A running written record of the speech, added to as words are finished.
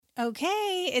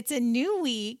Okay, it's a new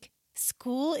week.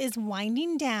 School is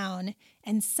winding down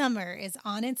and summer is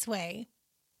on its way.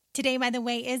 Today, by the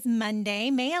way, is Monday,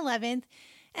 May 11th,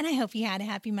 and I hope you had a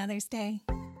happy Mother's Day.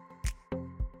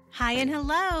 Hi and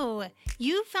hello.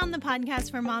 You found the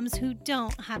podcast for moms who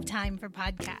don't have time for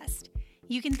podcasts.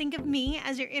 You can think of me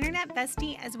as your internet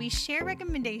bestie as we share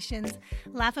recommendations,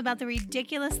 laugh about the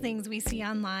ridiculous things we see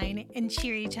online, and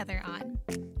cheer each other on.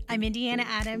 I'm Indiana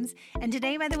Adams, and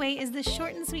today, by the way, is the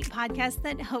short and sweet podcast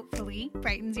that hopefully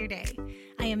brightens your day.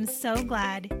 I am so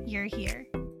glad you're here.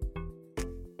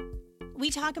 We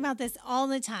talk about this all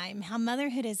the time, how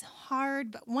motherhood is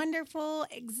hard but wonderful,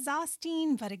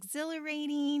 exhausting but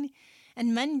exhilarating,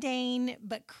 and mundane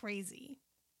but crazy.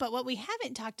 But what we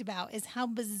haven't talked about is how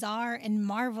bizarre and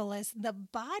marvelous the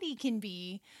body can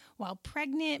be while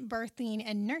pregnant, birthing,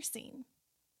 and nursing.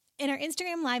 In our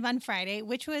Instagram Live on Friday,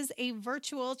 which was a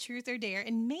virtual truth or dare,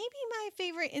 and maybe my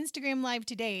favorite Instagram Live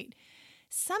to date,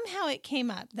 somehow it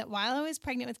came up that while I was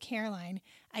pregnant with Caroline,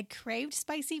 I craved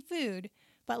spicy food,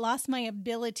 but lost my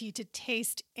ability to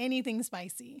taste anything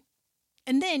spicy.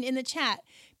 And then in the chat,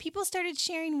 people started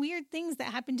sharing weird things that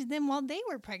happened to them while they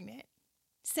were pregnant.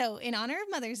 So in honor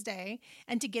of Mother's Day,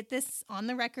 and to get this on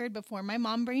the record before my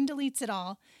mom brain deletes it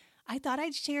all, I thought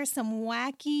I'd share some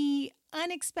wacky,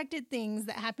 unexpected things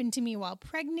that happened to me while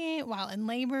pregnant, while in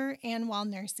labor, and while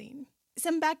nursing.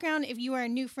 Some background if you are a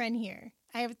new friend here.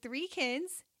 I have 3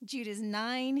 kids. Jude is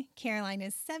 9, Caroline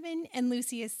is 7, and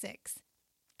Lucy is 6.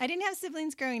 I didn't have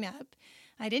siblings growing up.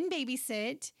 I didn't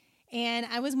babysit, and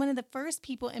I was one of the first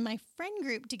people in my friend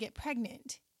group to get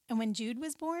pregnant. And when Jude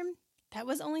was born, that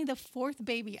was only the 4th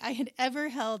baby I had ever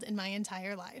held in my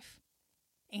entire life.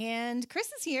 And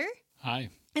Chris is here. Hi.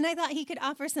 And I thought he could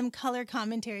offer some color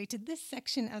commentary to this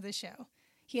section of the show.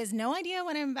 He has no idea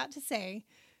what I'm about to say,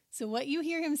 so what you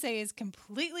hear him say is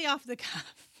completely off the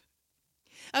cuff.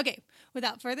 Okay,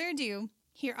 without further ado,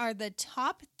 here are the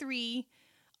top 3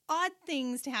 odd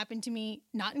things to happen to me,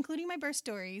 not including my birth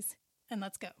stories, and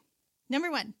let's go.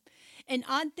 Number 1, an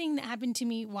odd thing that happened to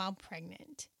me while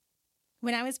pregnant.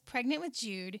 When I was pregnant with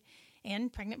Jude,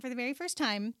 and pregnant for the very first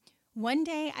time, one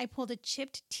day I pulled a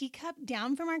chipped teacup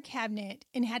down from our cabinet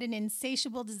and had an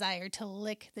insatiable desire to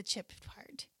lick the chipped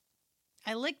part.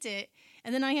 I licked it,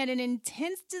 and then I had an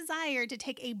intense desire to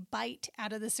take a bite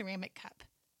out of the ceramic cup.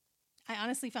 I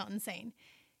honestly felt insane.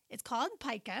 It's called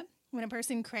pica when a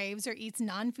person craves or eats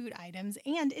non-food items,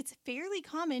 and it's fairly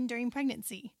common during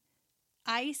pregnancy.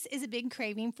 Ice is a big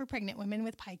craving for pregnant women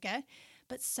with pica,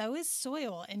 but so is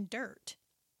soil and dirt.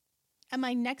 At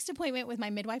my next appointment with my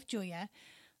midwife, Julia,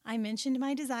 I mentioned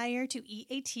my desire to eat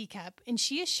a teacup, and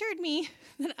she assured me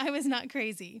that I was not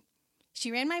crazy.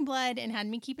 She ran my blood and had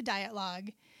me keep a diet log,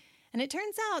 and it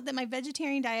turns out that my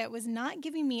vegetarian diet was not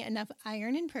giving me enough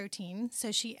iron and protein,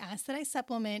 so she asked that I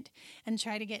supplement and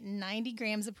try to get 90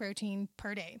 grams of protein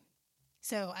per day.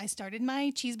 So I started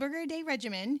my cheeseburger a day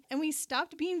regimen, and we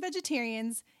stopped being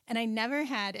vegetarians, and I never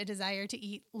had a desire to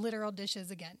eat literal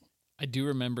dishes again. I do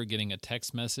remember getting a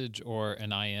text message or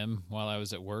an IM while I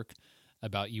was at work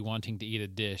about you wanting to eat a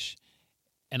dish,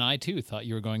 and I too thought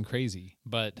you were going crazy,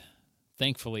 but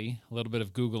thankfully a little bit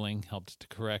of Googling helped to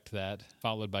correct that,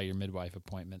 followed by your midwife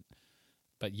appointment.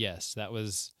 But yes, that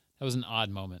was an odd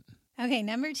moment. Okay,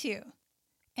 number 2.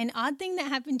 An odd thing that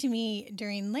happened to me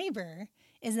during labor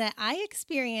is that I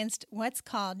experienced what's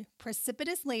called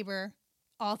precipitous labor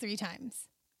all 3 times.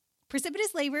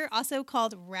 Precipitous labor, also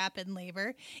called rapid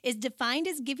labor, is defined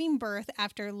as giving birth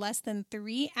after less than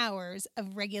 3 hours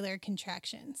of regular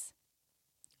contractions.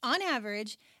 On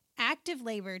average, active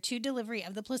labor to delivery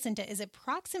of the placenta is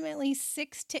approximately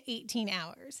 6 to 18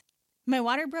 hours. My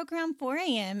water broke around 4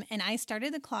 a.m. and I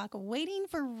started the clock waiting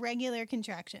for regular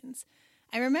contractions.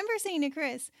 I remember saying to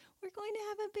Chris, "We're going to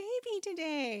have a baby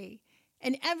today."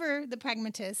 And Ever, the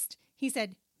pragmatist, he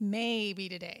said, "Maybe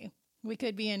today. We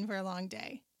could be in for a long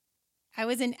day." I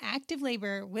was in active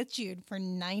labor with Jude for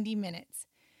 90 minutes.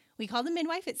 We called the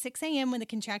midwife at 6 a.m. when the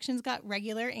contractions got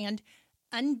regular and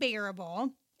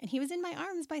unbearable, and he was in my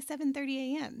arms by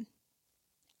 7:30 a.m.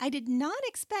 I did not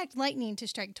expect lightning to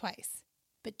strike twice,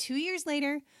 but 2 years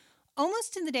later,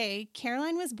 almost to the day,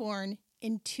 Caroline was born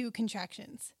in 2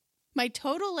 contractions. My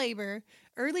total labor,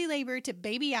 early labor to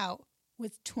baby out,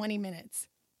 was 20 minutes.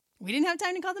 We didn't have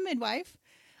time to call the midwife.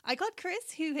 I called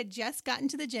Chris, who had just gotten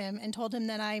to the gym, and told him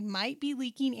that I might be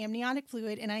leaking amniotic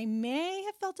fluid and I may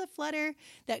have felt a flutter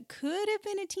that could have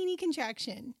been a teeny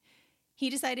contraction. He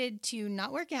decided to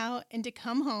not work out and to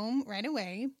come home right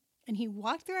away, and he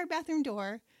walked through our bathroom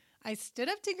door. I stood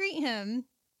up to greet him,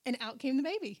 and out came the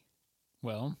baby.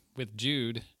 Well, with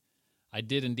Jude, I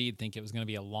did indeed think it was going to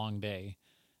be a long day.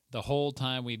 the whole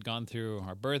time we'd gone through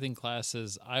our birthing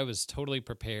classes, I was totally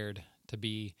prepared to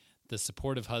be the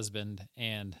supportive husband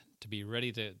and to be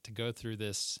ready to go through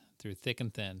this through thick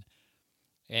and thin.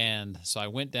 And so I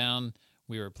went down.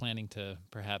 We were planning to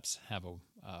perhaps have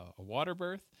a water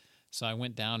birth. So I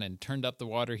went down and turned up the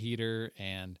water heater,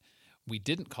 and we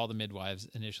didn't call the midwives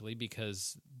initially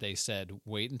because they said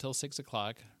wait until 6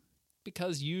 o'clock.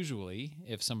 Because usually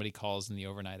if somebody calls in the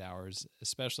overnight hours,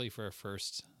 especially for a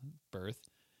first birth,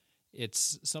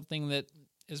 it's something that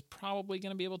is probably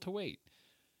going to be able to wait.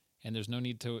 And there's no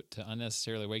need to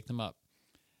unnecessarily wake them up.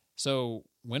 So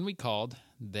when we called,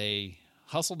 they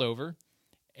hustled over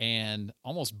and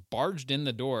almost barged in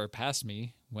the door past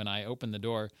me when I opened the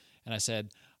door. And I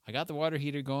said, I got the water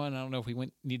heater going. I don't know if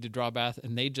we need to draw a bath.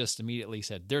 And they just immediately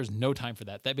said, there's no time for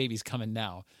that. That baby's coming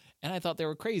now. And I thought they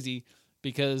were crazy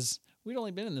because we'd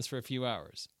only been in this for a few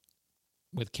hours.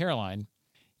 With Caroline,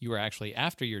 you were actually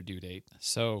after your due date.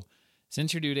 So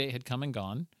since your due date had come and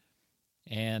gone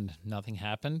and nothing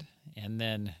happened, and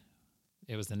then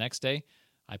it was the next day,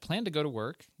 I planned to go to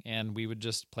work and we would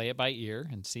just play it by ear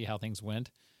and see how things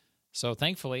went. So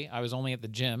thankfully, I was only at the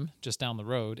gym just down the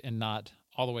road and not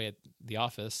all the way at the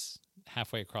office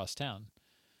halfway across town.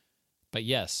 But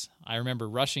yes, I remember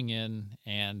rushing in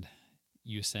and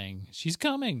you saying, she's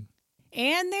coming.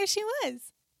 And there she was.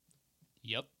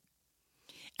 Yep.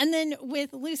 And then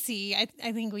with Lucy, I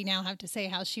think we now have to say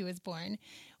how she was born.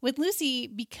 With Lucy,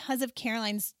 because of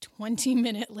Caroline's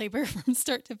 20-minute labor from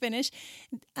start to finish,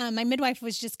 my midwife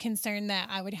was just concerned that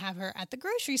I would have her at the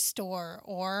grocery store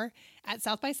or at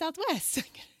South by Southwest.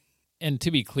 And to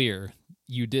be clear,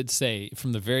 you did say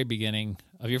from the very beginning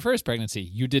of your first pregnancy,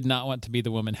 you did not want to be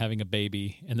the woman having a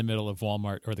baby in the middle of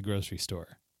Walmart or the grocery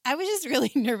store. I was just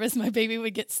really nervous my baby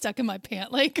would get stuck in my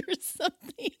pant leg or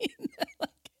something.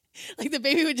 Like the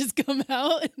baby would just come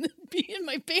out and be in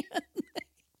my pant leg.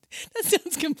 That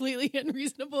sounds completely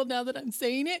unreasonable now that I'm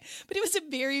saying it, but it was a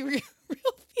very real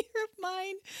fear of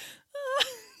mine.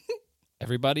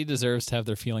 Everybody deserves to have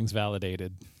their feelings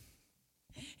validated.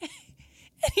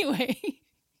 Anyway,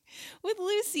 with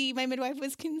Lucy, my midwife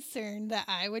was concerned that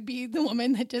I would be the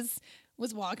woman that just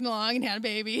was walking along and had a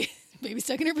baby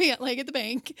stuck in her pant leg at the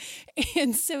bank.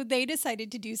 And so they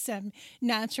decided to do some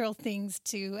natural things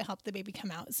to help the baby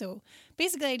come out. So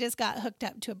basically I just got hooked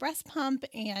up to a breast pump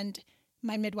and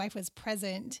my midwife was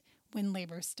present when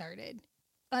labor started,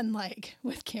 unlike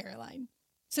with Caroline.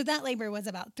 So that labor was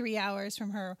about 3 hours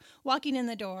from her walking in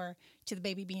the door to the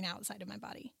baby being outside of my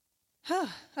body.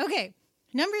 Okay,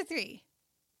 number 3.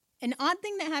 An odd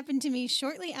thing that happened to me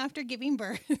shortly after giving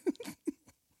birth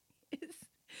is,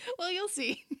 well, you'll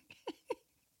see.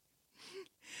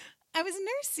 I was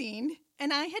nursing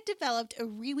and I had developed a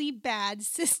really bad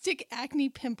cystic acne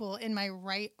pimple in my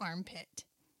right armpit.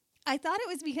 I thought it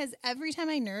was because every time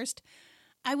I nursed,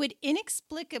 I would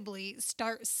inexplicably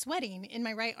start sweating in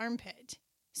my right armpit.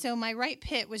 So my right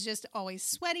pit was just always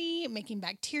sweaty, making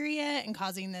bacteria and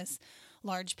causing this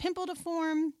large pimple to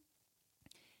form.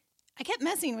 I kept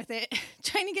messing with it,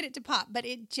 trying to get it to pop, but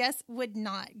it just would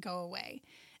not go away.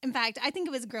 In fact, I think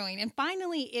it was growing, and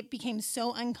finally it became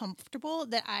so uncomfortable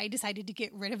that I decided to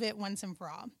get rid of it once and for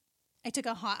all. I took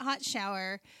a hot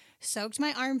shower, soaked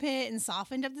my armpit and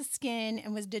softened up the skin,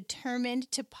 and was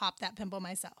determined to pop that pimple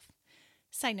myself.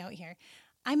 Side note here,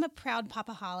 I'm a proud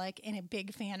popaholic and a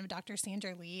big fan of Dr.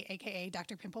 Sandra Lee, aka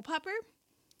Dr. Pimple Popper.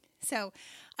 So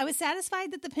I was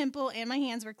satisfied that the pimple and my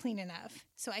hands were clean enough.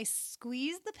 So I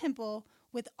squeezed the pimple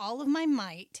with all of my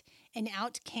might, and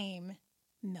out came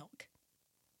milk.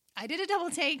 I did a double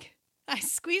take. I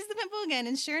squeezed the pimple again,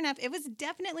 and sure enough, it was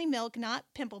definitely milk, not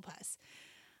pimple pus.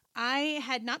 I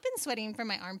had not been sweating from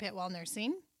my armpit while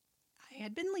nursing. I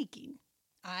had been leaking.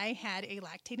 I had a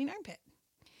lactating armpit.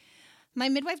 My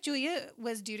midwife, Julia,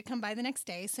 was due to come by the next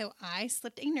day, so I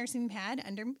slipped a nursing pad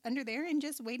under there and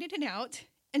just waited it out.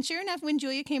 And sure enough, when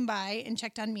Julia came by and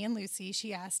checked on me and Lucy,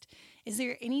 she asked, "Is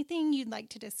there anything you'd like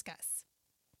to discuss?"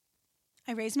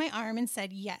 I raised my arm and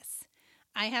said, "Yes,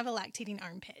 I have a lactating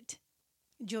armpit."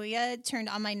 Julia turned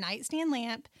on my nightstand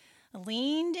lamp,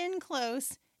 leaned in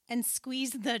close, and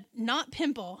squeezed the not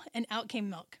pimple, and out came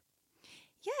milk.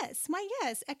 Yes,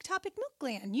 ectopic milk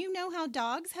gland. You know how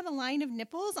dogs have a line of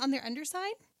nipples on their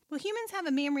underside? Well, humans have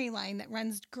a mammary line that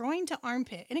runs groin to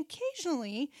armpit, and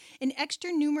occasionally an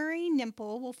extranumerary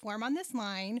nipple will form on this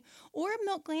line, or a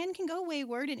milk gland can go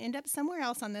wayward and end up somewhere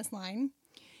else on this line.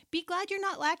 Be glad you're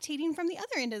not lactating from the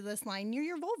other end of this line near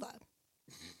your vulva.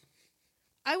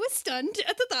 I was stunned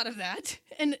at the thought of that,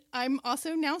 and I'm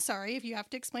also now sorry if you have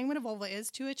to explain what a vulva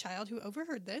is to a child who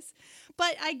overheard this,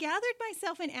 but I gathered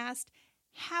myself and asked,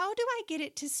 "How do I get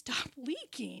it to stop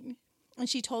leaking?" And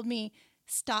she told me,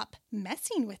 Stop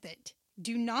messing with it.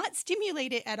 Do not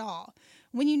stimulate it at all.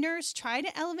 When you nurse, try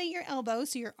to elevate your elbow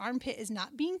so your armpit is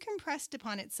not being compressed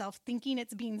upon itself, thinking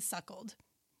it's being suckled.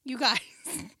 You guys,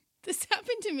 this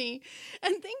happened to me,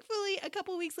 and thankfully, a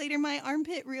couple weeks later, my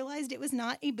armpit realized it was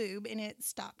not a boob, and it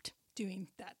stopped doing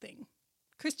that thing.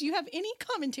 Chris, do you have any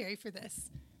commentary for this?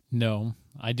 No,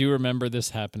 I do remember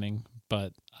this happening,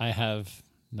 but I have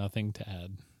nothing to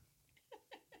add.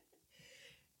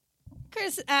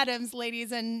 Chris Adams,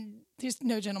 ladies, and there's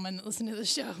no gentlemen that listen to the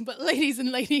show, but ladies and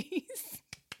ladies.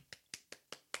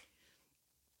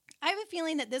 I have a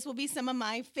feeling that this will be some of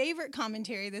my favorite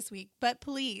commentary this week, but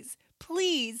please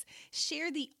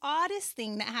share the oddest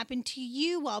thing that happened to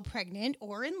you while pregnant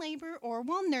or in labor or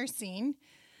while nursing.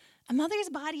 A mother's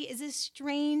body is a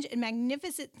strange and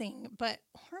magnificent thing, but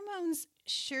hormones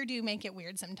sure do make it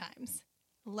weird sometimes.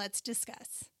 Let's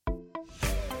discuss.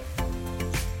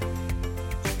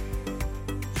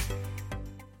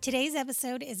 Today's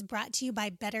episode is brought to you by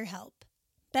BetterHelp.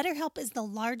 BetterHelp is the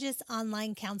largest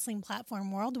online counseling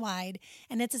platform worldwide,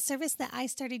 and it's a service that I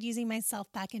started using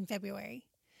myself back in February.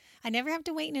 I never have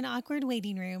to wait in an awkward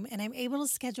waiting room, and I'm able to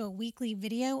schedule weekly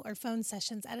video or phone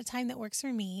sessions at a time that works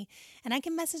for me, and I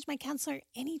can message my counselor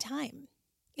anytime.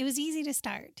 It was easy to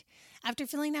start. After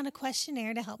filling out a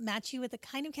questionnaire to help match you with the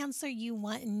kind of counselor you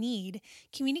want and need,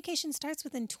 communication starts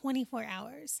within 24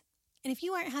 hours. And if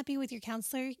you aren't happy with your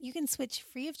counselor, you can switch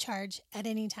free of charge at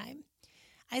any time.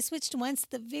 I switched once at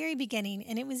the very beginning,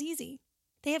 and it was easy.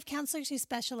 They have counselors who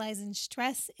specialize in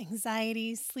stress,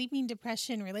 anxiety, sleeping,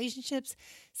 depression, relationships,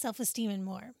 self-esteem, and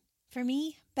more. For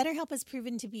me, BetterHelp has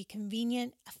proven to be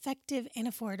convenient, effective, and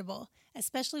affordable,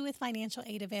 especially with financial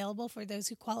aid available for those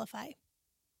who qualify.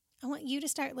 I want you to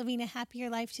start living a happier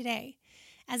life today.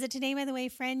 As a Today By The Way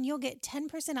friend, you'll get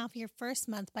 10% off your first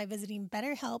month by visiting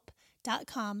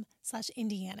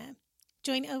BetterHelp.com/Indiana.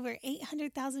 Join over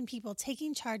 800,000 people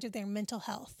taking charge of their mental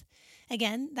health.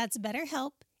 Again, that's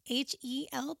BetterHelp,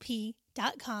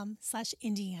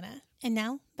 HELP.com/Indiana. And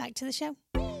now, back to the show.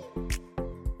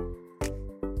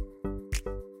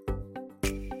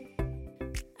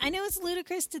 I know it's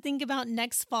ludicrous to think about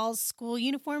next fall's school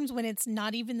uniforms when it's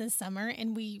not even the summer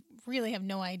and we really have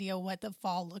no idea what the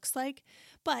fall looks like,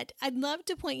 but I'd love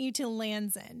to point you to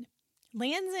Lands' End.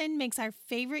 Lands' End makes our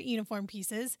favorite uniform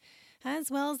pieces, as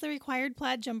well as the required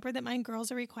plaid jumper that my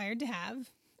girls are required to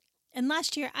have. And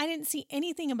last year, I didn't see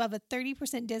anything above a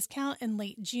 30% discount in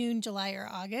late June, July, or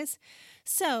August.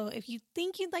 So if you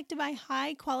think you'd like to buy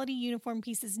high-quality uniform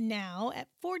pieces now at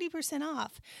 40%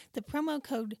 off, the promo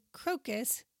code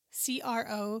CROCUS,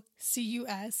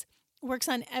 CROCUS, works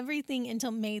on everything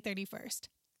until May 31st.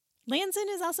 Lands' End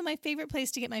is also my favorite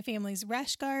place to get my family's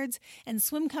rash guards and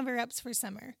swim cover-ups for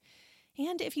summer.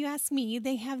 And if you ask me,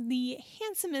 they have the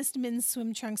handsomest men's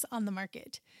swim trunks on the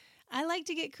market. I like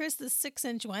to get Chris the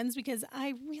 6-inch ones because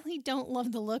I really don't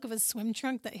love the look of a swim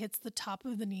trunk that hits the top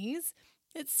of the knees.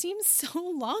 It seems so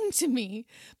long to me.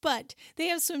 But they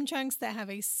have swim trunks that have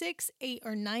a 6, 8,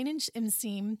 or 9-inch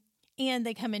inseam, and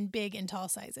they come in big and tall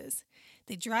sizes.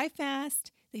 They dry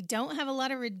fast, they don't have a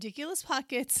lot of ridiculous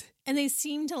pockets, and they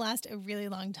seem to last a really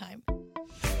long time.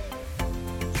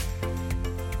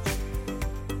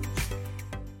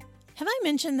 Have I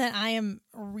mentioned that I am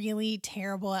really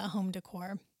terrible at home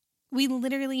decor? We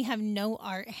literally have no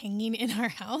art hanging in our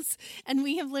house, and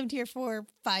we have lived here for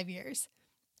 5 years.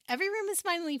 Every room is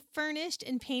finally furnished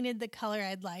and painted the color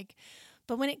I'd like,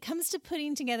 but when it comes to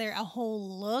putting together a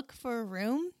whole look for a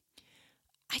room,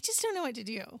 I just don't know what to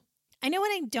do. I know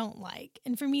what I don't like,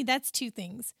 and for me, that's 2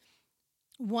 things.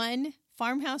 1,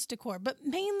 farmhouse decor, but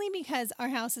mainly because our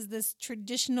house is this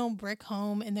traditional brick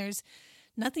home, and there's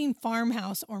nothing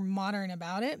farmhouse or modern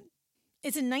about it.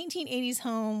 It's a 1980s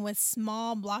home with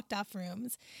small blocked-off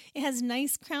rooms. It has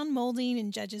nice crown molding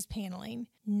and judges paneling.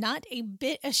 Not a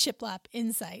bit of shiplap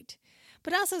in sight.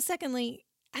 But also, secondly,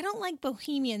 I don't like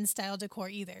bohemian-style decor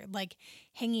either, like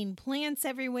hanging plants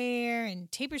everywhere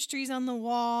and tapestries on the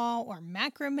wall or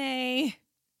macrame.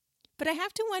 But I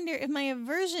have to wonder if my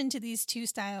aversion to these 2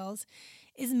 styles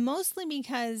is mostly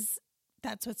because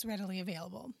that's what's readily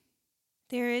available.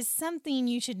 There is something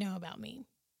you should know about me.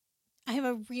 I have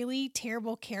a really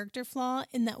terrible character flaw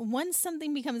in that once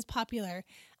something becomes popular,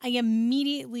 I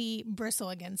immediately bristle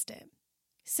against it.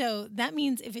 So that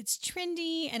means if it's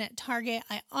trendy and at Target,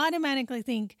 I automatically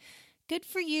think, good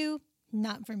for you,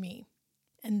 not for me.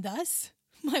 And thus,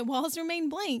 my walls remain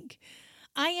blank.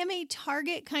 I am a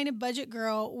Target kind of budget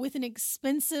girl with an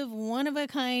expensive,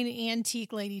 one-of-a-kind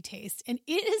antique lady taste, and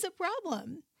it is a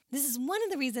problem. This is one of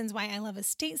the reasons why I love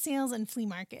estate sales and flea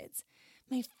markets.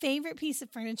 My favorite piece of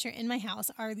furniture in my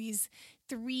house are these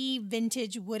 3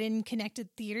 vintage wooden connected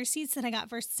theater seats that I got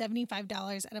for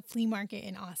 $75 at a flea market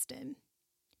in Austin.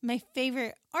 My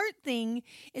favorite art thing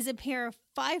is a pair of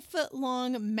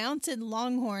 5-foot-long mounted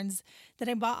longhorns that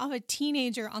I bought off a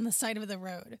teenager on the side of the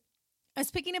road. I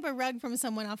was picking up a rug from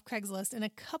someone off Craigslist, and a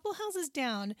couple houses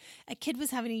down, a kid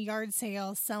was having a yard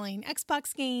sale selling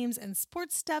Xbox games and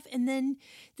sports stuff, and then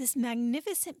this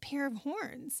magnificent pair of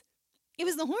horns. It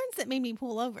was the horns that made me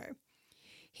pull over.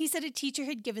 He said a teacher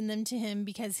had given them to him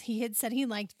because he had said he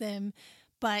liked them,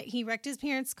 but he wrecked his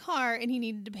parents' car and he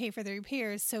needed to pay for the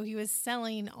repairs, so he was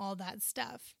selling all that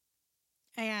stuff.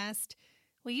 I asked,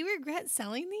 "Will you regret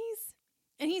selling these?"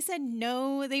 And he said,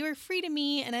 "No, they were free to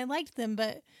me and I liked them,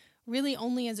 but really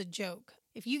only as a joke.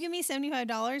 If you give me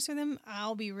 $75 for them,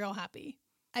 I'll be real happy."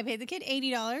 I paid the kid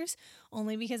 $80,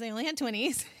 only because I only had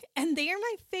 20s, and they are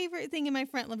my favorite thing in my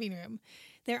front living room.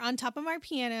 They're on top of our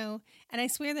piano, and I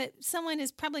swear that someone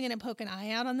is probably going to poke an eye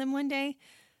out on them one day,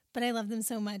 but I love them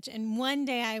so much, and one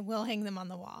day I will hang them on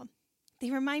the wall.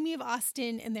 They remind me of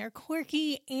Austin, and they're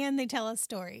quirky, and they tell a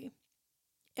story.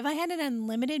 If I had an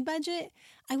unlimited budget,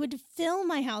 I would fill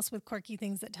my house with quirky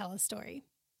things that tell a story.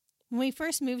 When we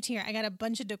first moved here, I got a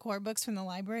bunch of decor books from the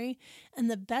library, and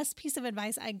the best piece of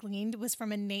advice I gleaned was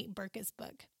from a Nate Berkus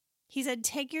book. He said,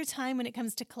 take your time when it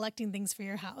comes to collecting things for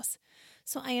your house.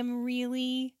 So I am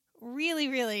really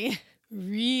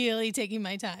taking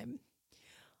my time.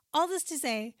 All this to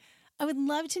say, I would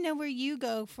love to know where you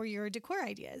go for your decor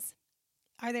ideas.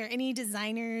 Are there any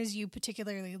designers you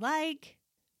particularly like?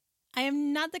 I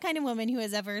am not the kind of woman who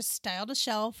has ever styled a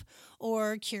shelf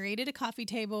or curated a coffee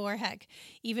table or heck,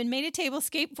 even made a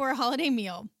tablescape for a holiday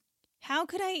meal. How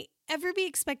could I ever be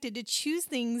expected to choose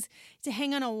things to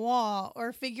hang on a wall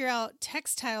or figure out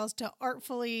textiles to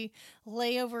artfully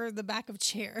lay over the back of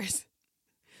chairs?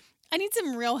 I need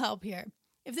some real help here.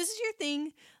 If this is your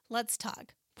thing, let's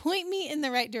talk. Point me in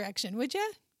the right direction, would ya?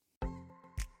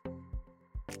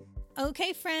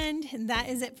 Okay, friend, that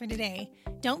is it for today.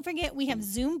 Don't forget we have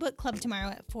Zoom Book Club tomorrow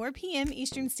at 4 p.m.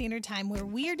 Eastern Standard Time where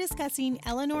we are discussing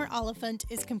Eleanor Oliphant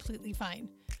is Completely Fine.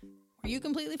 Were you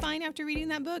completely fine after reading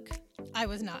that book? I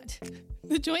was not.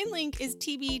 The join link is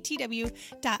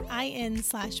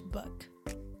tbtw.in/book.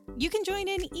 You can join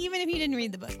in even if you didn't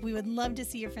read the book. We would love to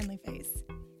see your friendly face.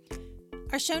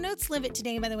 Our show notes live at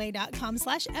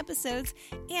todaybytheway.com/episodes.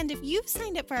 And if you've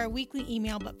signed up for our weekly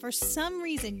email, but for some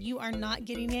reason you are not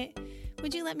getting it,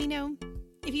 would you let me know?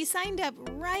 If you signed up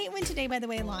right when Today by the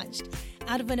Way launched,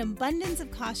 out of an abundance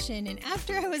of caution, and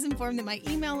after I was informed that my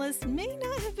email list may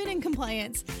not have been in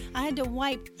compliance, I had to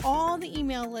wipe all the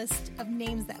email list of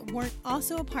names that weren't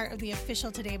also a part of the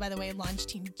official Today by the Way launch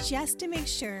team, just to make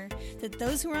sure that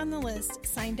those who were on the list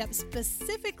signed up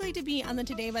specifically to be on the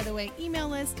Today by the Way email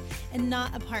list and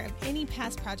not a part of any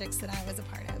past projects that I was a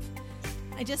part of.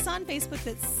 I just saw on Facebook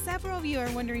that several of you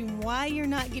are wondering why you're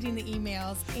not getting the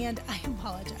emails, and I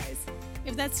apologize.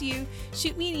 If that's you,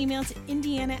 shoot me an email to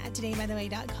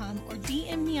indiana@todaybytheway.com or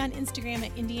DM me on Instagram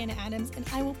at Indiana Adams, and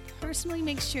I will personally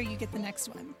make sure you get the next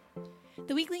one.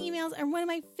 The weekly emails are one of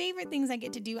my favorite things I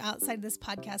get to do outside this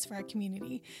podcast for our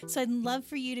community, so I'd love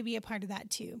for you to be a part of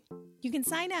that too. You can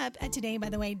sign up at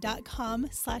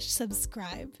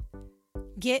todaybytheway.com/subscribe.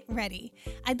 Get ready.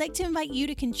 I'd like to invite you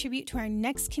to contribute to our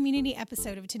next community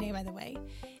episode of Today by the Way.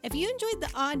 If you enjoyed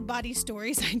the odd body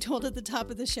stories I told at the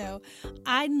top of the show,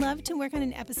 I'd love to work on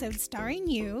an episode starring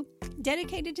you,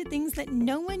 dedicated to things that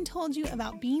no one told you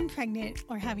about being pregnant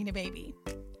or having a baby.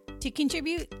 To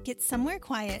contribute, get somewhere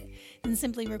quiet, and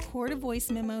simply record a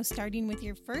voice memo starting with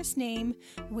your first name,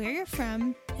 where you're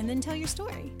from, and then tell your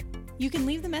story. You can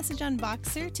leave the message on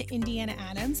Voxer to Indiana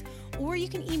Adams, or you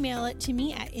can email it to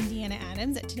me at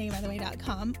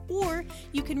indianaadams@todaybytheway.com, or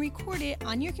you can record it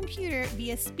on your computer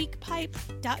via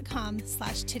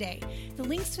speakpipe.com/today. The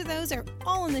links to those are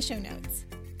all in the show notes.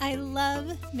 I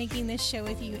love making this show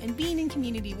with you and being in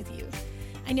community with you.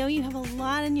 I know you have a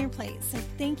lot on your plate, so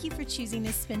thank you for choosing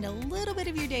to spend a little bit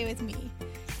of your day with me.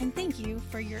 And thank you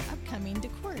for your upcoming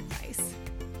decor advice.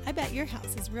 I bet your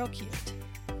house is real cute.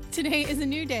 Today is a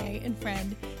new day, and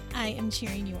friend, I am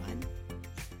cheering you on.